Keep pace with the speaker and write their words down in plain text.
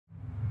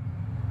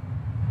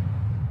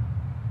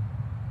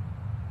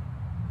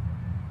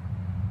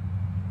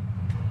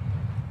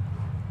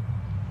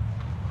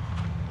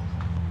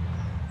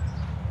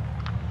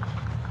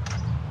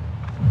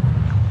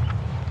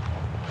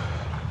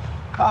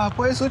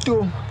Phoyisa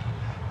uDuma.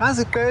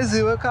 Nazi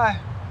iqeziwe ekhaya.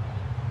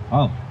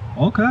 Oh,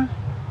 okay.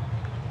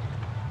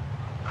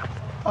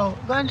 Oh,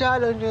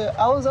 kanjalo nje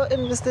awuzo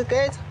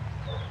investigate?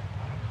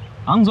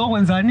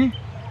 Angizokwenzani?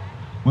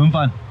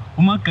 Wemfana,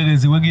 uma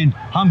kugekeziwe kini,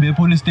 hambe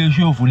epolice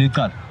station uyovula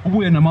icala.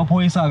 Ubuye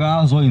namaphoyisa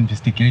akazo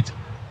investigate.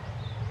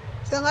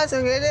 Sengathi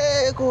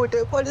ngene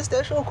kude police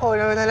station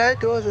ukhona wena la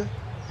eduze.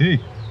 Hey,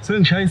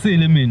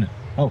 sengishayisile mina.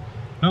 Awu,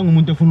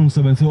 nangumuntu efuna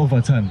umsebenzi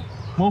overtime.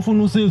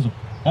 Mawufuna usizo,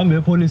 hambe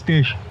epolice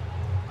station.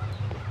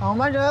 Awu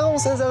manje ngeke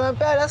ungisize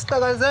ngempela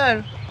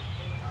siqhakazela.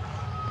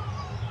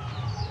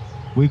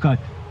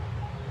 Wekati.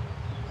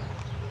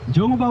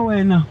 Njengoba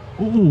wena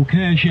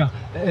ukhesha,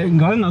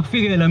 ngake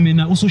ngakufikela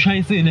mina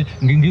usushayisile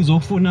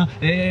ngizofuna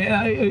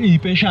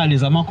izipeshali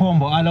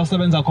zamakhombo ala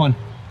usebenza khona.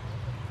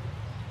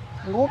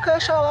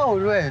 Ngukhesha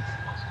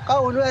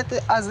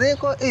kaHulwethe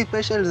azikho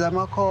izipeshali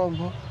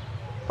zamakhombo.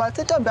 But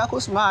intombi yakho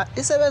uSmart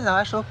isebenza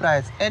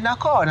ngaShoprite and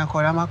akhona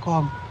khona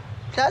amakhombo.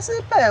 Mhlawumbe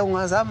ipe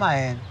ungazama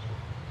yena.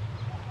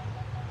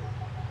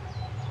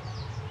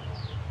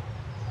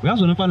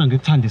 Uyazona mfana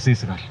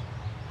ngikuthandisisi kahle.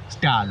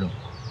 Sitalo.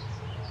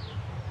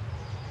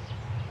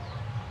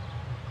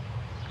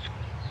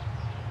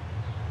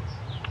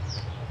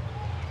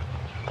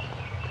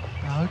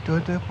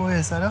 Dodo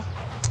ephoyisa lo.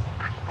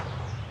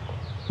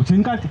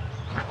 Uthini kade?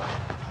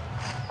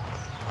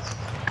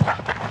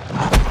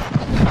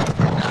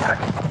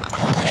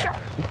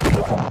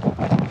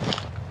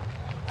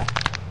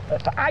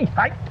 Hayi.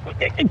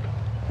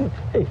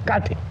 Hey,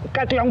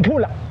 kade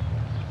uyangiphula.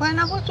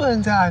 Wena kuthi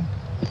wenzani?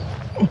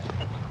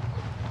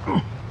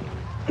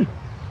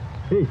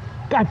 Hey,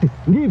 kade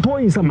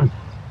ngiyiphoyisa man.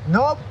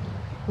 Nope.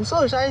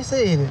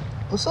 Usoshayisile.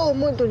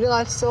 Usumuntu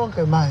njengathi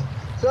sonke manje.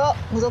 So,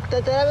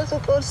 ngizokutatela bese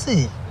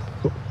uxolisile.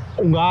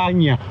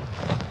 Unganya.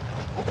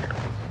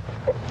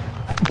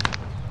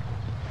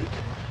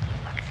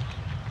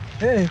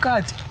 Hey,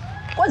 Kati.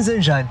 Kwenze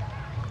njani?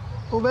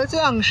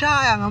 Ubethe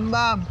angishaya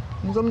ngambamba.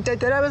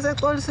 Ngizomtetela bese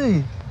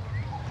exolisile.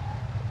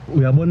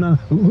 Uyabona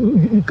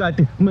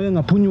ikati uma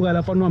engaphunyuka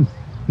lapha wami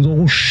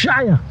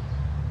ngizokushaya.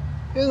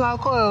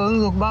 Ingakho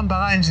ngizokubamba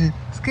kanje.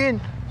 Skin,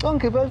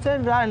 ungiphe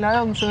u10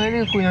 nayo ngisongela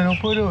igunya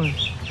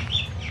nopholozi.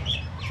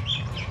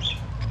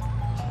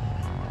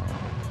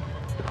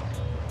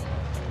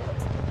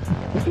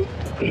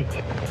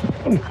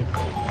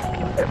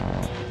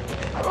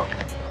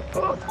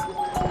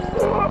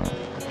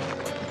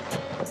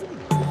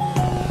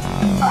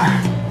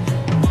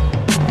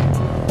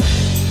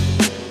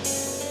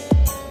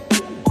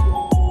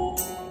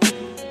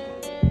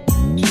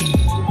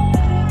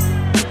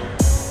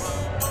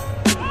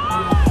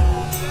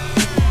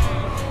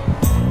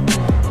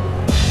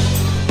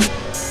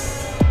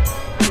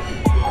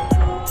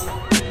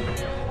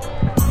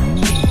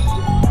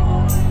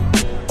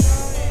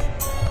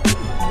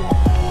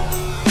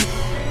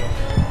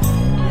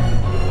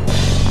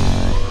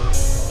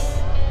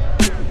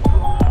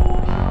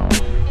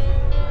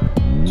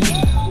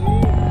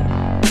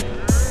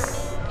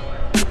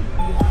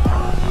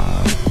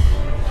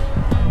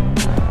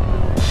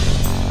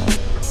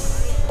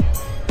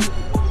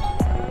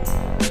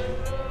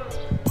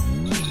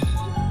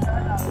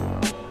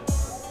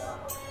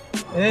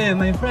 Hey,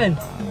 my friend.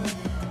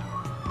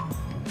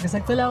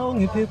 Ngisacela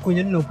ungiphe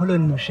igunya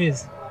linopholoni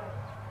noshizi.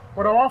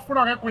 Kodwa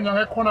wafuna ngekunya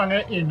ngekhona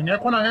ngeini,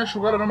 ngekhona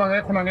ngeshukela noma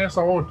ngekhona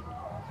ngesawoti.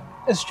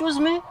 Excuse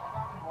me?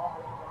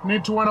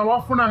 Nithi wena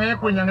wafuna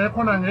ngekunya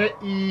ngekhona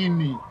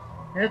ngeini,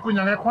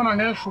 ngekunya ngekhona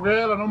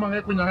ngeshukela noma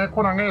ngekunya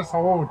ngekhona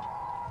ngesawoti.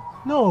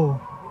 No,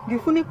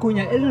 ngifuna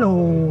igunya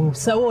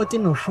elinosawoti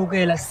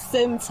noshukela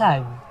same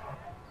time.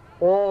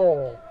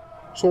 Oh.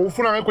 So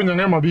ufuna ngekunya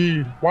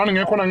ngemabili. One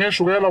ngekhona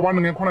ngeshukela,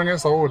 one ngekhona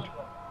ngesawoti.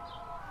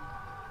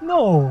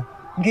 No,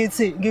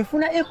 ngithi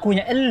ngifuna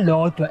igunya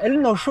elilodwa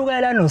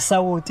elinoshukela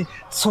nosawoti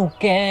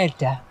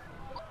together.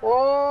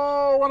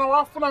 Oh, wena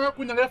wafuna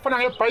ngekunya ngefana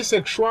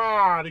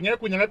ngebisexual,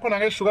 ngekunya ngekhona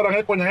ngeshukela,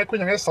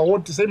 ngekunya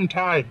ngesawoti same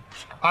time.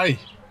 Hayi,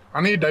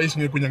 anidayisi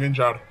ngekunya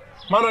ngenjalo.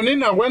 Mana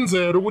nina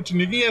kwenzela ukuthi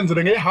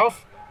nikiyenzele ngehalf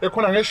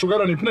ekhona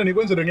ngeshukela niphinde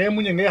nikwenzele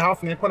ngemunye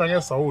ngehalf ngekhona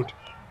ngesawoti.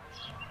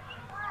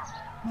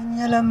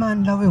 Manyala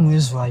mani lawe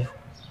ngizwayo.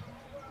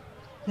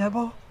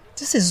 Yabo,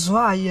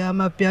 sisizwayo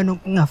amapiano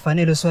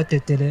kungafanele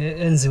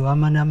siwadedele enziwa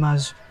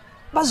amanamazwe.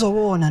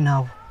 Bazobona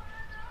nawo.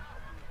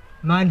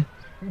 Man,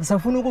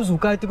 ngisafuna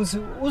ukuzukati ukuthi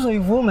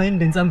uzoyivuma yini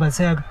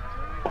lensambatho yakho.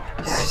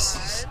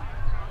 Yes.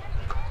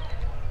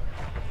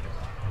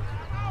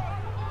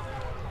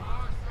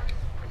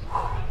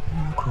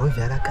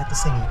 Microwave yakakati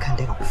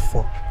sengiyikhande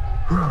kaku4.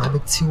 Ingabe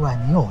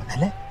kuthiwani yona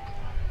le?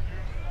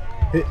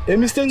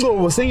 Mr.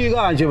 Ngcobo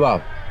sengikanje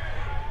baba.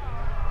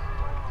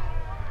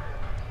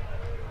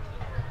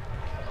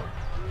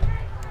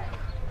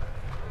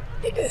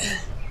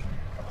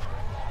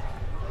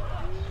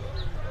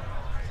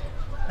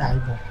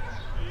 Hayibo.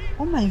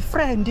 Oh my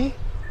friend,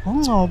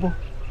 uNgcobo.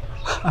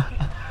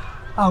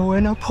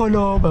 Awena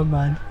pholoba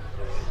man.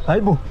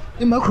 Hayibo,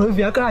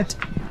 imicrowave yakade.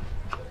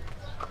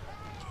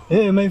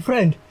 Hey my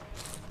friend.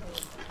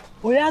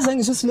 Uyazi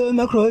ngisho silo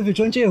imicrowave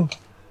ntshontshiwe?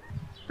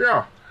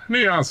 Yeah,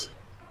 niyazi.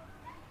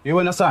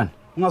 Yewena sana,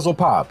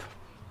 ungazophapha.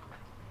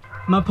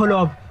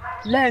 Mapholobo,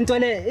 le nto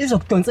le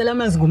izokudonsela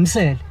amanzi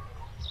ngumsele.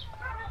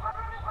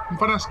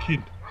 Mfana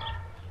Skhindi.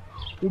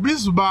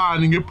 Ubiza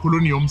ubani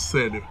ngepholoni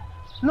yomsele?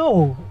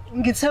 No,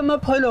 ngithe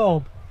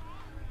Mapholobo.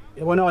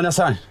 Yabona wena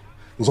sana,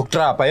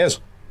 ngizokutrapa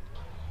yezwa.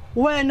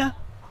 Wena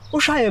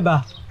ushaye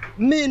ba.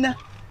 Mina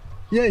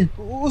yey,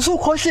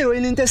 usukhohliwe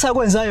into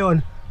esakwenza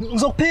yona.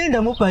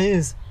 Ngizokuphinda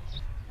mobhayezi.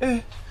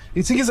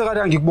 Ithikize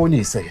kade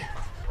ngikubonise ke.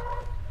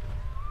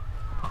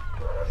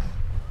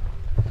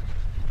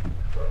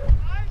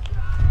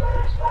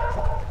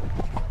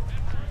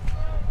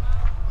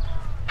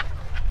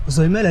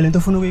 Uzoyimela lento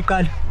ofuna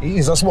ukuyiqala.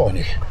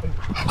 Izosibone ke.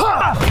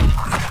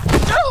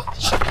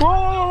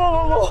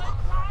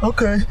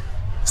 Okay.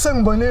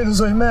 Sengibonile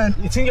uzoyimela.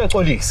 Ithi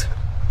ngiyaxolisa.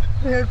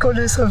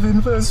 Ngiyaxolisa vini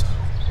mfethu.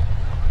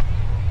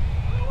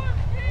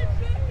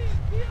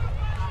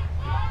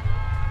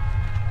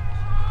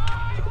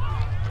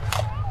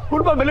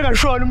 Ulibambele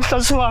ngashona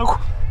umhlasi wakho.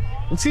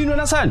 Uthini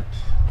wena sana?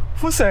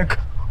 Fuseka,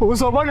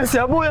 uzobona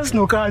siyabuya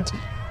sinokati.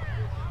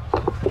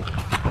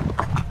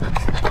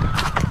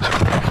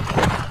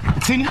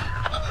 Uthini?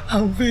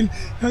 Awuvile,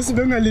 yasi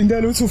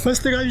bengalindele ukuthi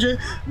ufeste kanje,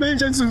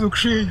 benje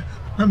ngizokushiya.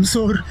 I'm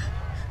sorry.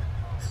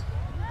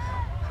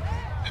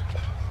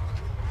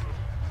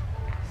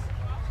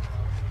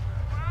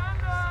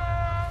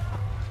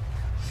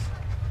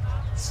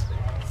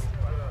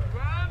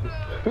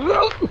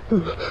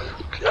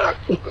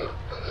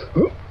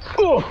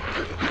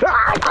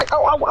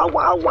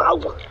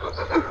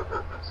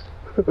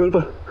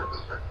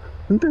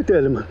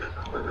 Ntetele man.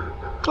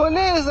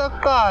 Xolisa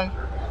kuqala.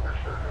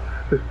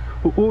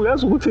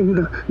 Uyazi ukuthi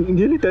mina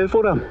ngilida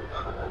eforum.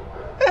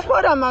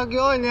 Iforum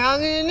akuyona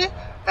yakini,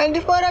 and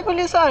iforum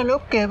philisana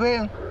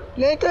nobugebengu.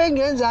 Lento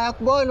engiyenzayo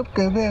kubona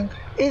ubugebengu.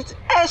 It's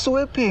ass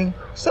whipping.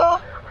 So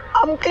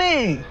I'm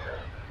clean.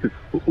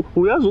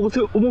 Uyazi ukuthi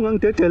uma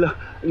ungangidedela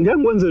ngeke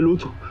ngikwenze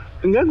lutho.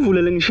 Ngeke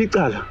ngivulele ngisho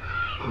icala.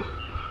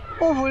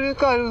 Uvula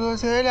icala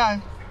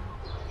uzothelana.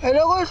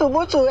 Elokuthi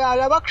ubuthi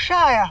uyala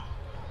bakushaya.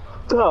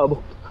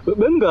 Chabo,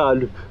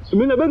 bengalwe.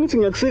 Mina bengithi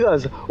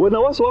ngiyakusikaza, wena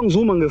wase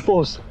wangizuma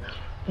ngeforce.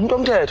 Umuntu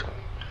omthetho.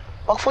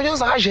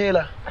 Wakufonyoza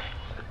kanjela.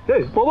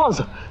 Hey,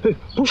 bobaza. Hey,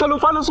 pusha lo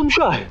mfana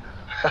somshaye.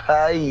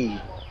 Hayi.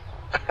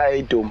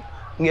 Hayi Dum.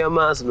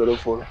 Ngiyamazi lo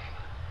mfana.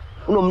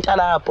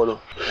 Unomntala lapho lo.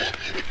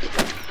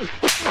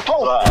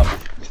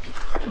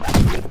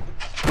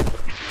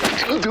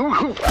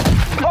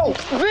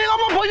 Vika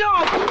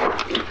amabhonyana.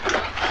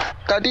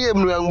 Kanti-ke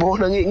mina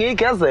uyangibona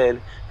ngiyigezele.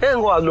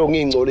 Engikwazi lo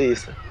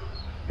ngingcolisa.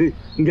 Hey,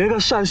 ngeke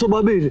ashaye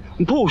sobabili,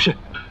 ngiphushe.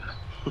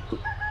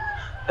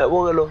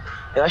 Yabo-ke lo,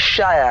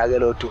 ngiyashaya-ke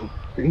lo Dum.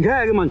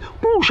 Ngeke manje,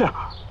 pusha.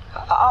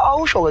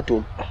 Awusho-ke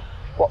Dum.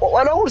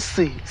 Wena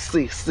uthi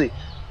si.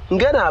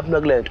 Ngenaphi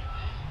mina kule nto?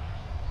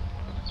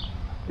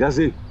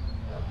 Yazini.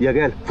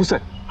 Yakela, fusa,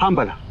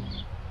 hamba la.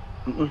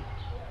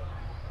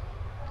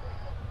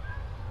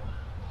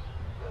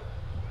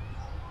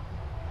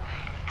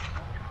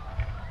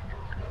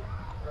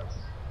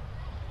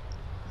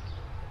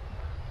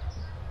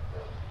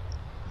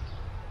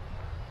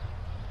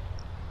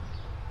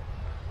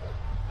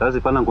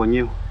 Yazi fana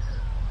ngonyiwe.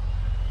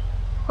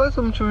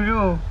 Kodwa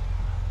mjulu.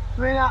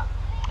 Mina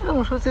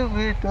ngishuthe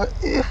ivideo,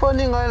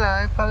 ifoni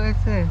ingala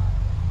ephaketheni.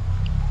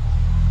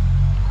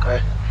 Okay.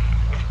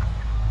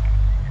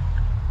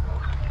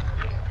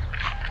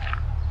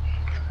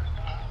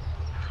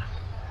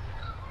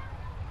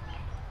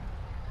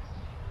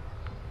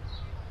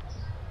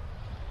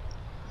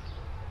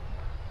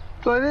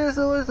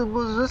 Xolisa ukuthi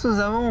ubuze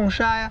uzama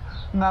ungishaya,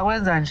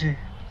 ngakwenza nje.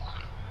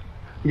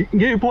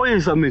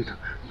 Ngiyiphoyisa mina.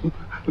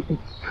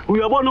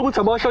 Uyabona ukuthi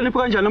abawahloniphi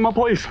kanjani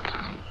amaphoyisa?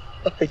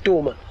 Hayi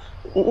Duma.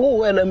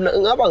 Uwena mina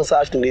ngaba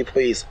ngisasho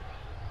ngiyiphoyisa.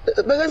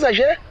 Bengenza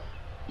nje?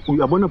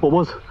 Uyabona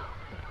Bhoboza,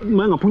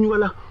 uma ngaphunyuka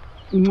la,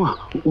 ncwa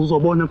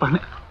uzobona mfana.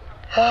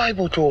 Hayi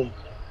Duma.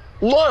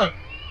 Ncwa.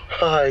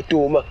 Hayi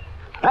Duma.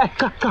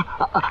 Cha.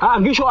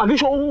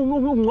 Angisho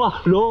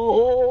ungwa lo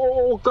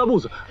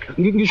ocabuza.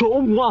 Ngisho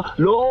ungwa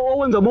lo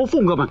owenza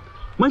mawufunga manje.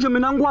 Manje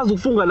mina ngikwazi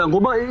ukufunga la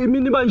ngoba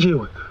imini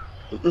banjiwe.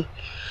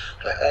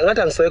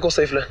 Ngathi angisekho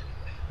safe la.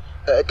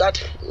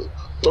 Kati,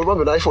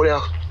 ngolibambe la iphone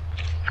yakho.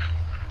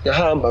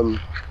 Ngiyahamba mina.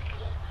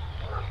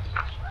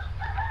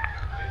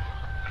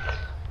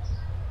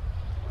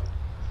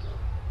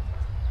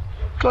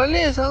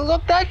 Xolisa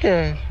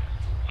ngizokudadela.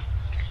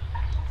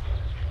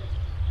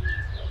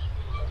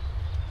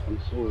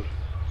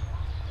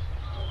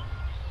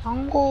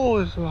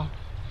 Angikuzwa.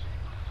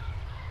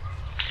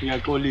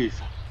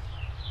 Ngiyaxolisa.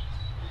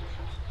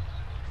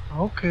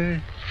 Okay.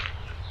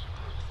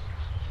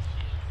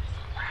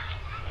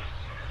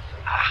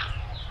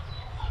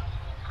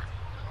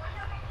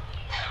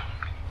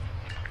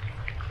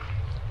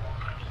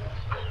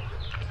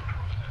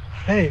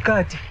 Hey,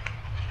 Kati.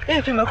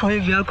 Ephi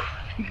microwave yakho?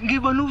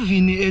 Ngibona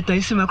uvini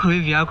edayisa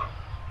microwave yakho.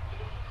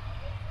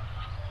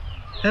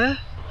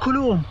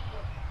 Khuluma.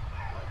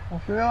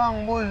 Ufike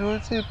wangibuza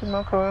ukuthi iphi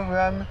microwave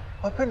yami,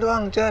 waphinde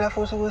wangitshela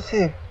futhi ukuthi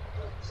iphi.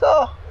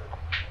 So,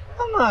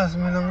 angazi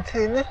mina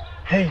ngithini.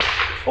 Hey,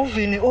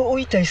 Uvini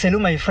uyidayisela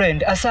my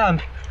friend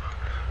asambe.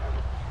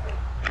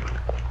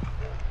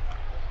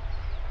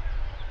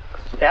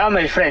 Yeah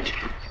my friend.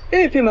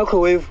 Iphi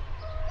microwave?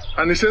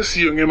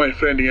 Anisesiyo my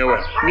friend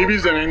ngewena.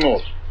 Nibize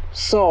ngenqobo.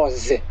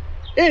 Soze.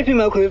 Iphi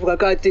microwave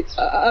kakati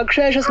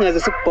akusheshe singaze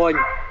sikubonye.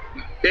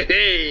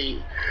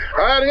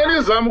 Hayi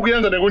ngelizama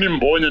ukuyenza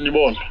nekunimbonya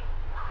nibona.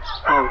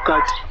 Hawu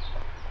kati.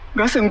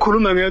 Ngase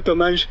ngikhuluma ngedwa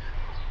manje.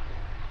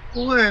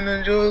 Wena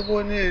nje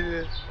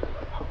uyibonile.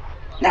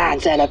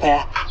 Nansi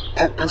lapha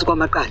phansi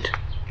kwamaqanda.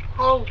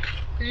 Hawu,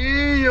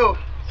 iyo.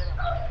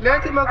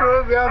 Lethi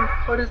microwave yami,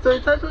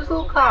 orisoyithatha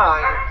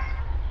usukhaya.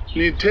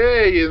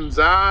 Nithe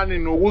yenzani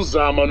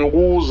nokuzama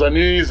nokuza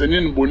nize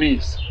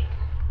ninibonise.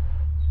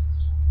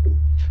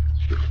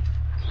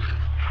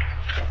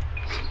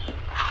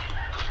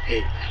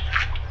 Hey.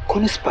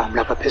 Khona isibhamu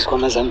lapha phezulu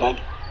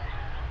kwamazambane.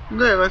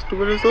 Ngeke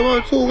sidubule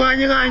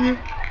soba-2 kanye.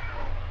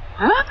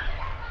 Ha?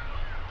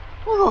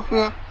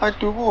 Uzofika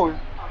adubule.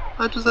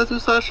 Athi usathi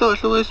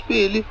usahlohlo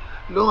kwesibili,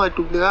 lo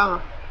ngadubulekanga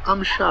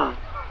amshaya.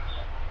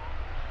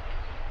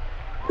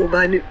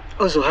 Ubani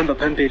ozohamba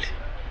phambili?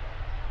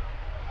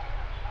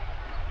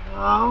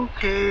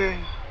 Okay.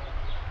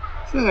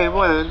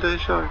 Singayibona lento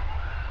eshoyo.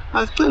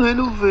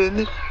 Asicingeni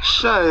uveni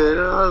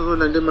shayela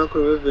azolanda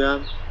i-microwave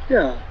yami.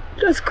 Yeah,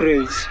 that's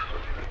great.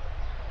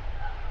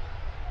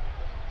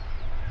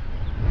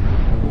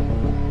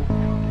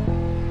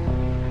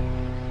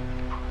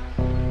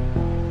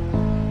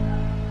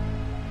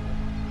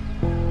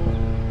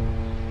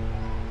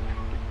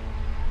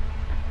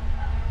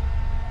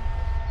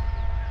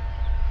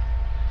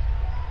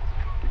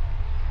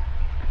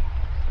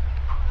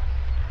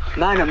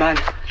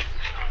 Mana.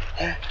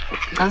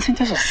 Ngani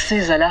into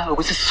ezosisiza la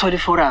ukuthi sithole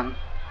iforum.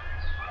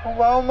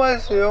 Uba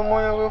umaziyo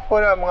omunye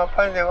kwiforum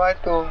ngaphandle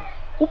kwaDom.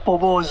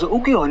 Ubhobozo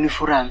ukuyona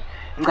iforum.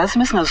 Ngasi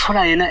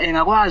mesingazithola yena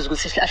engakwazi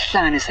ukuthi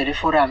asihlanganise le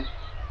forum.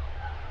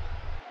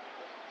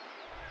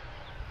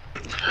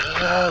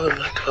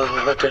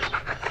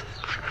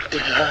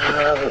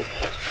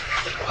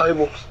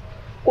 Hayibo.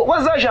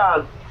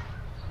 Kwenzanjani?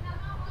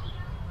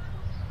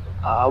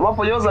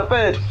 Maphoyoza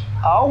phethu.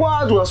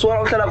 Awukwazi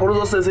ungaswala uhlala khona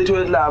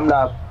uzosesethweni lami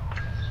lapha.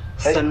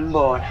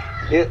 Sanibona.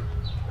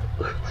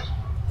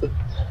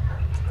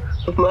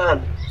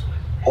 Man.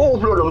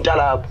 Uphi lo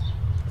mntala lapha?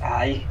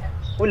 Hayi,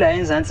 ula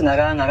enzansi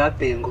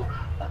ngakabhengu.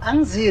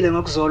 Angizile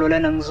ngokuzolo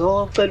lana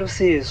ngizocela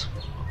usizo.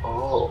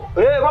 Oh.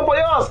 Hey,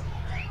 maphoyoza.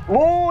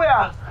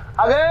 Buya.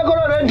 Akekho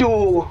lo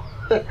nenduku.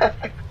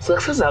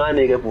 Sekusiza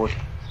ngani ke bhuti?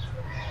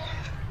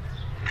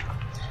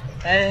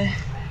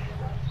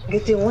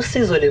 Ngidinga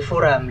usizo le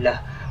forum la.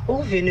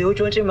 Uvini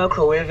utshontshe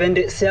i-microwave and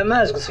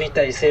siyamazi ukuthi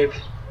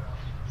uyidayisephi.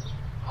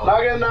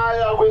 Lake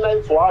naya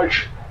kwi-life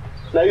watch.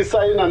 La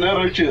isayina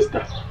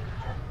ne-register.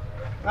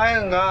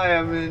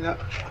 Ngaya mina.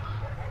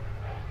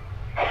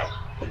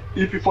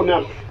 Iphi phone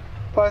yami?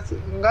 But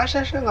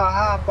ngasheshe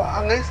ngahamba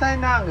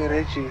angisayinanga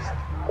i-register.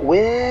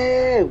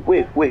 We.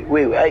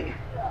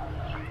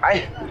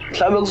 Ay,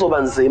 mhlawumbe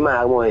kuzoba nzima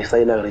ke uma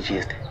isayina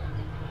nge-register.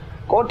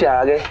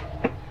 Kodwa ke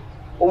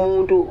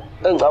umuntu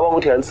engicabanga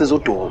ukuthi yanisiza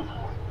uDumo.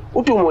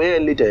 Udumo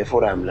yena leader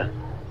ye-forum la.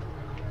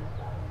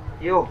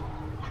 Yo.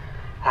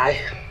 Hayi,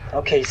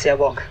 okay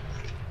siyabonga.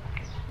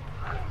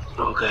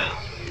 Okay.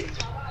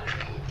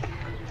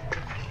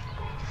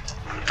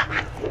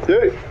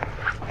 Hey.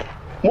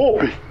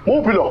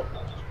 Muphi lo?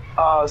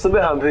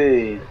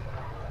 Sebehambile.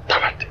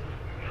 Thabade.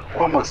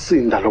 Kwama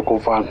kusinda lokho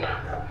mfana.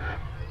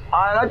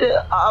 Kade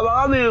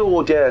abakabi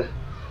kude.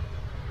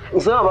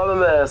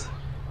 Ngisengabamemeza.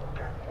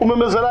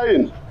 Umemezela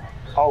yini?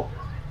 Hawu.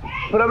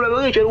 Phela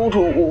bengitshela ukuthi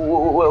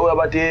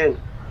uyabadinga.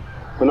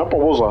 Wena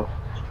Bhoboza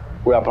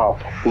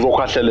uyaphapha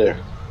uzokhahleleka.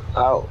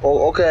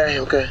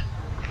 Okay.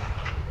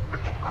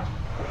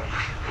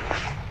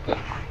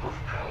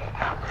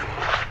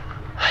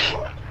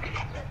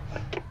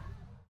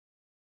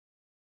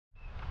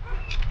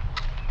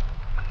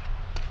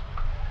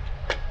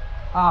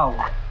 Awu.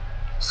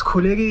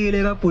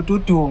 Sikhulekile kabhuti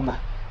uDuma.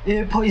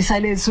 Iphoyisa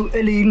lethu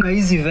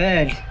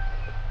eliyingqayizivele.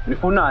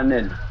 Nifunani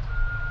nena?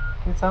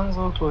 Ngithi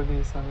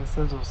angizoxolisa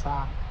ngesenzo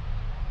sami.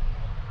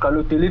 Qala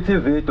udelete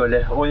ivideo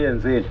le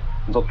oyenzile.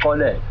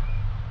 Ngizokuxolela.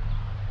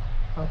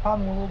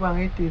 Ngaphambi kokuba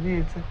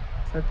ngiyidelete,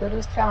 sacela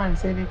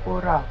isihlanganisele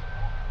iforum.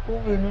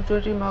 Uvini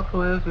utshontshe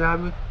i-microwave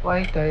yami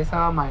wayidayisa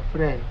ka-my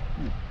friend.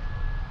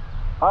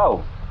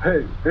 Hawu,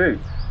 hey.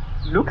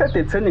 Look at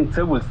the turning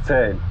tables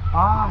 10.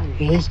 Hayi.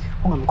 Hey,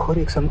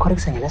 ungamkhorekisa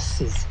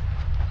ngelasisizi.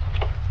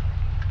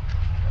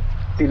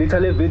 Delete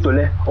le video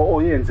le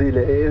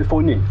oyenzile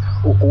efonini.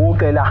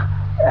 Uguqe la.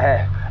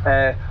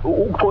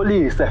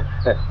 Uxolise.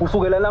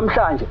 Usukela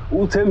namhlanje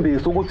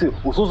uthembisa ukuthi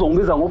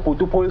usuzongibiza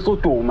ngobhuti uphoyisa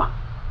uDuma.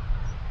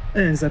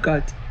 Enza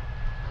kati.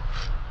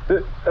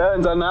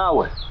 Enza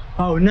nawe.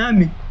 Hawu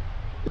nami.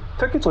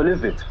 Take it or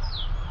leave it.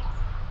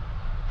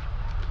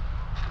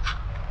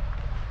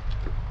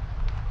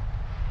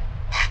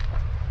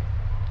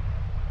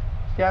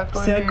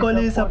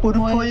 Siyaxolisa bhuti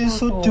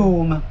uphoyisa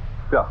uDuma.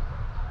 Ya.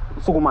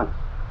 Sukumani.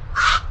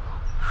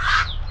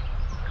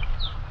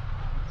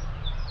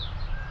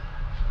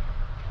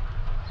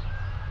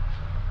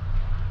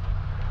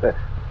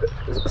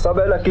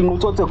 Sabela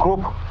Kingutsotse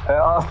group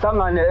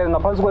asihlangane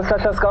ngaphansi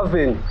kwesihlahla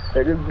sikaveni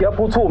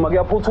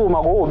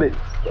kuyaphuthuma kubi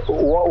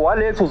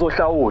walethu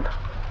uzohlawula.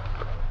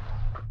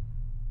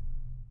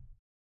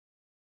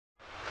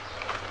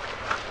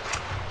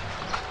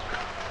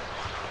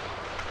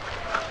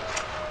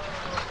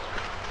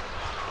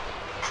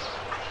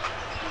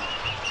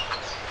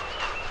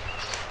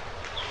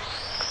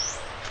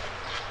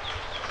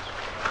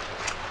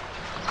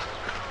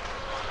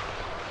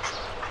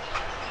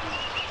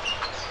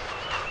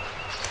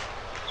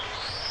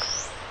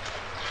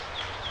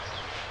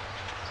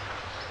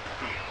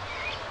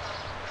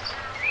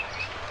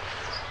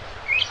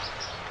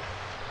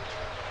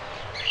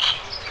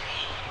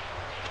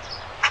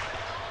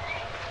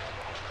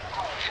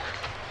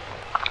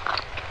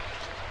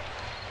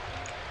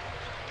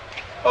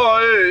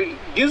 Oh,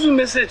 gives a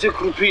message to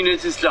grouping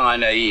it is lang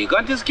na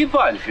can't you skip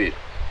on fit?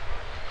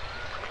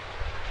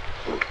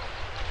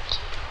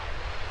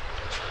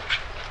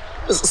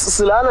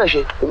 Silana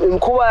nje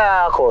imkhuba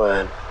yakho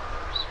wena.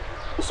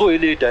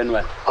 Usoyileta yini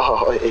wena?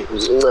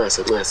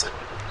 Ncesa.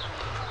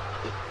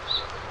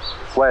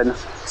 Wena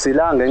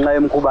silanga ngenxa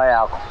yemkhuba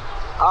yakho.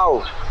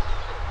 Awu.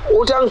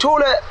 Uthi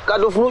angithule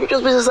kanti ufuna ukuthi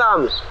isipisi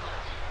sami.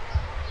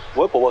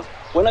 Webhoboza,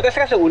 wena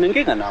kahle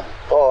unenkinga nabo.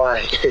 Oh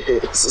hayi,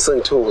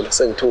 sengithule.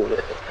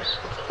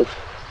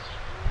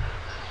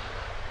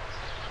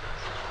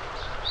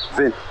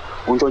 Vini,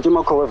 untshontshe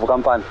i-microwave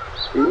kampani.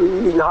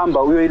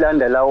 Ihamba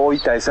uyoyilandela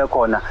oyidayise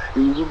khona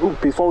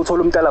before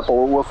uthola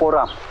umntalabho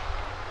weforum.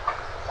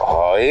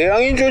 Hayi,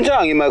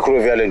 angintshontsanga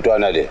i-microwave yale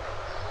ntwana le.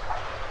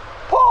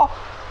 Oh,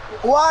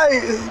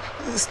 why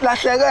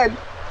silahlekene?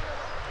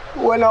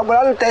 Wena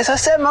ubulala udayisa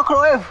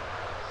se-microwave?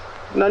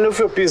 None of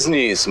your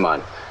business,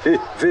 man. Hey,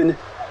 Vini,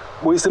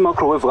 buyisa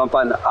i-microwave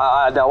kampani,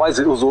 otherwise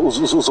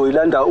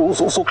uzoyilanda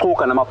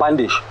usuxuka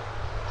namabhandishi.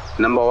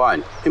 Number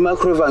 1,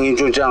 i-microwave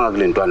angintshontsanga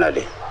kule ntwana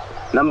le.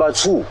 Number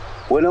 2,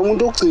 wena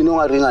umuntu ogcina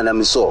ongaringa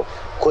nami so,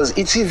 because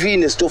i-TV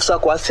nesitofu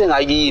sakho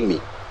wasenga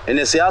kimi.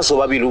 Ene siyazo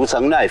babili ukuthi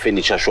anginayo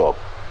furniture shop.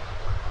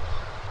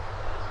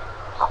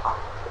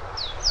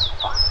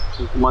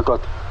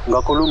 Madoda,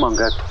 ngakhuluma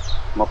ngedwa,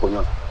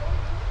 mabhonyana.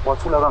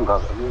 Wathula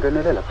kangaka,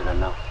 ngingenelela phela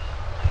nawe.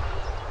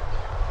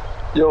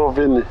 Yo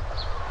Vini,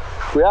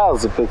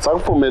 uyazi phela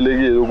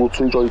akuvumelekile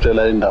ukuthi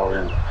untshontshela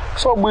endaweni.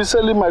 So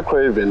buyisela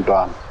i-microwave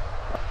entwana.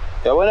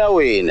 Yabona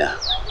wena,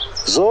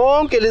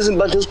 zonke lezi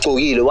mpahla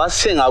ezigcokile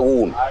wasenga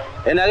kimi.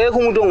 Ena akekho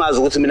umuntu ongazi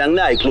ukuthi mina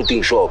nginayo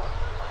i-clothing shop.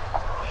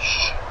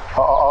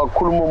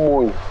 Akhuluma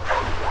umunye.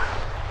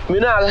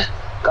 Mina ke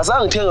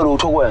kasanga ngithenga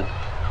lutho kwena.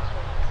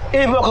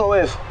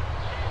 I-microwave.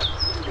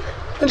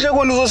 Enhle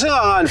kona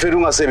uzosenga ngani fela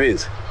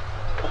ungasebenzi?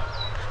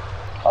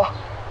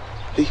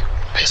 Hey,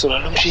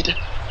 personal lomshite.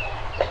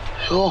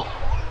 Yo.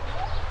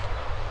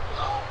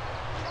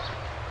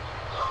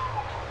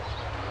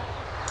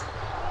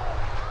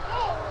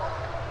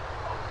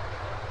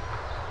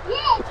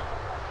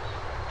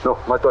 No,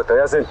 madoda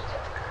yazini.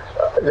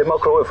 Le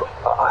microwave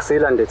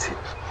asiyilande thina.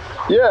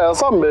 Yeah,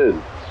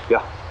 asambeni.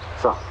 Yeah,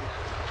 sa.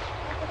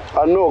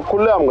 Ano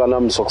khuleka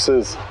mnganami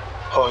success.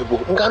 Hayibo,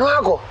 mngani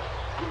wakho.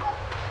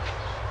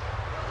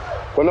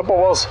 Wena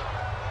boss.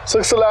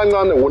 Sekusela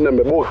kancane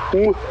ngonembe bo.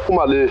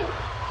 Uma le.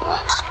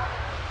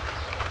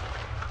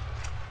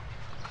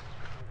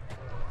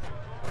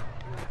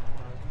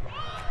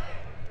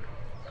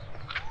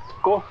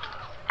 Go.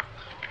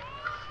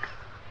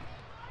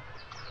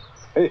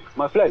 Hey,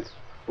 my friend.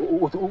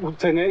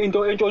 Uthenge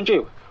into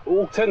entshontshiwe.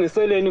 Ukuthenga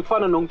iseleni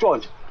kufana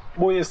nokuntshontsha.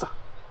 Buyisa.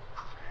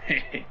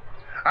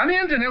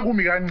 Aniyenze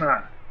nekumi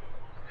kancane.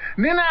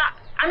 Nina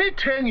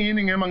anithengi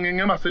yini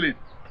ngemaseleni?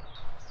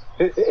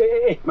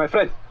 Hey, my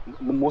friend.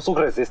 Musu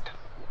resist.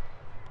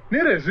 Ni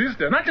resist.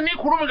 Nathi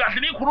nikhuluma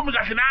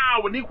kahle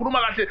nawe, nikhuluma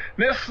kahle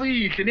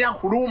nesihle,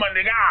 niyakhuluma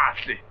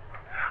nekahle.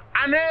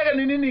 Aneke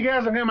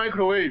ninikeza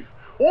nge-microwave.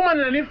 Uma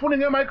nina nifuna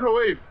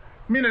nge-microwave,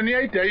 mina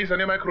niyayidayisa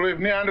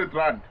ne-microwave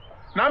ne-R100.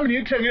 Nami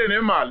niyithengile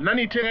nemali,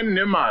 naniyithengeni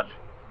nemali.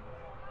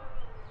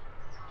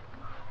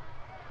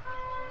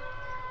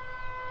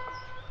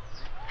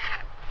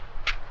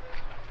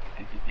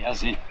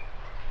 Yazi.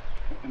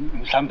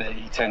 Mhlambe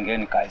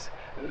ithengeni guys.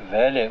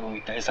 Vele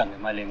uyidayisa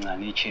ngemali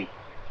encane icheap.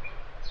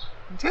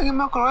 Ngithenga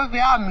i-microwave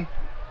yami.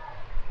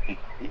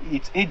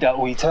 It's either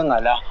uyithenga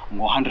la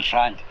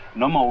ngo-R100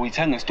 noma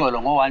uyithenga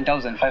esitolo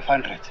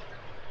ngo-1,500.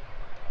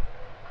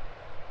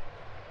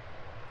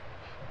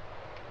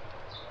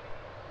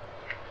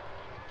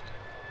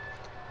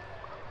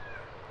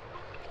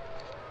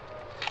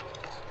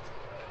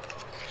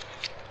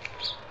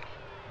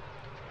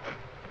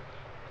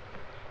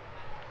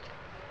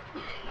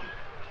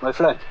 My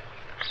friend.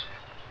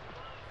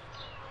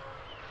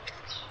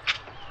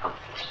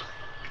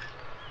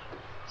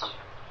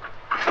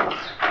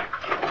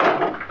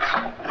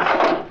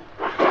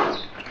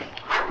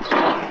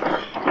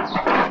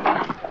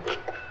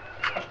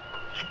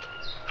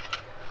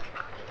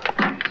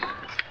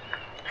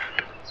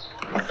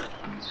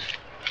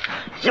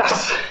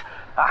 Yes!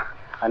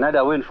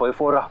 Another win for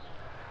Ifora.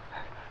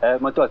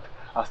 Matot,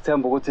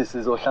 asithemba ukuthi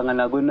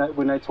sizohlangana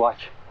kwi-night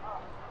watch.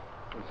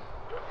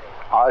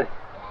 Hayi.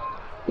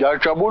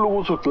 Ngiyajabula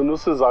ukuthi ugcina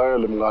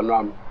usizakele mngani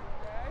wami.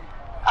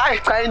 Hayi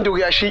cha induku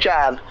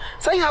yashintshana.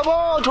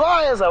 Sengiyabodwa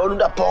wayeza wona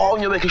umuntu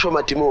abhonyo bekhishwa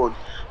amadimoni.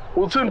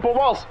 Uthini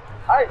Phobos?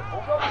 Hayi.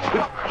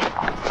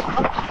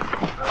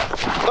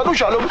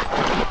 Kanujalo.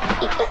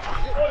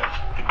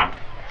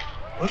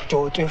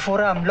 Udodo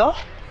eforum lo.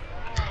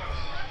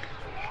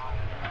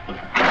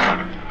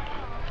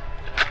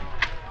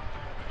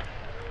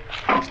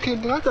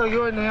 uSkhindi ngathi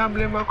akuyona yami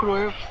le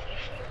microwave.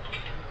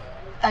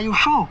 Are you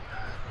sure?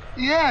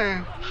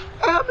 Yeah.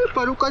 Eyami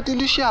ibhala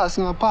ukatilicious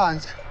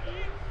ngaphansi.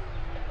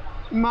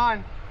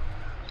 Man.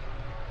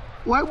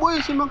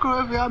 Wayibuyisa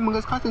i-microwave yami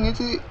ngesikhathi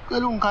ngithi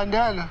cela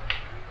ungikhandela.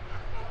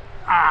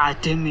 Ah,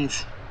 damn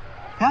it.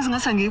 Yazi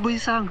ngase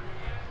ngiyibuyisanga.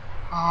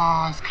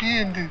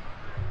 Skhindi.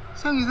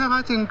 Sengize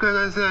ngathi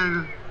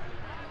ngigqekezele.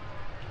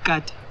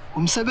 Kade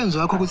umsebenzi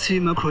wakho ukuthi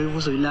i-microwave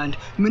uzoyilanda.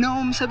 Mina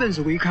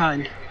umsebenzi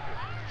ukuyikhanda.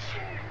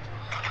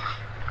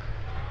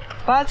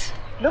 But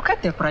look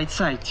at the bright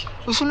side.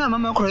 Usunama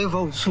microwave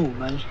awu-2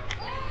 manje.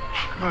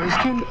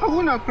 Skhindi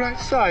akuna bright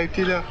side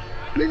la.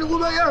 Mina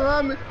kuba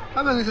yangami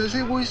abe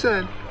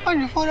ngisesibuyisela.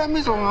 Manje ifoni yami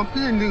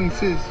izongaphindi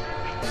ngisize.